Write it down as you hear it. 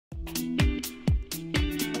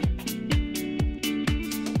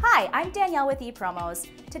Hi, I'm Danielle with ePromos.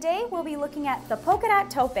 Today we'll be looking at the Polka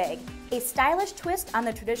Dot Tote Bag, a stylish twist on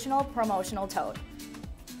the traditional promotional tote.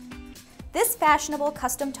 This fashionable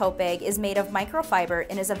custom tote bag is made of microfiber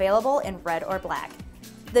and is available in red or black.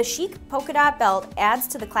 The chic polka dot belt adds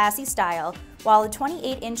to the classy style, while the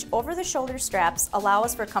 28-inch over-the-shoulder straps allow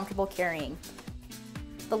us for comfortable carrying.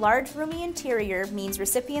 The large, roomy interior means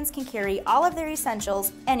recipients can carry all of their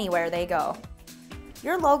essentials anywhere they go.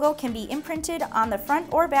 Your logo can be imprinted on the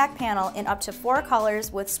front or back panel in up to 4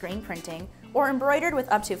 colors with screen printing, or embroidered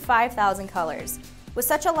with up to 5,000 colors. With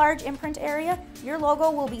such a large imprint area, your logo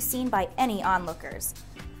will be seen by any onlookers.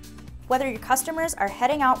 Whether your customers are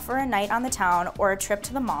heading out for a night on the town or a trip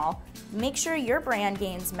to the mall, make sure your brand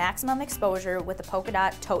gains maximum exposure with the Polka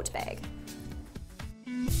Dot Tote Bag.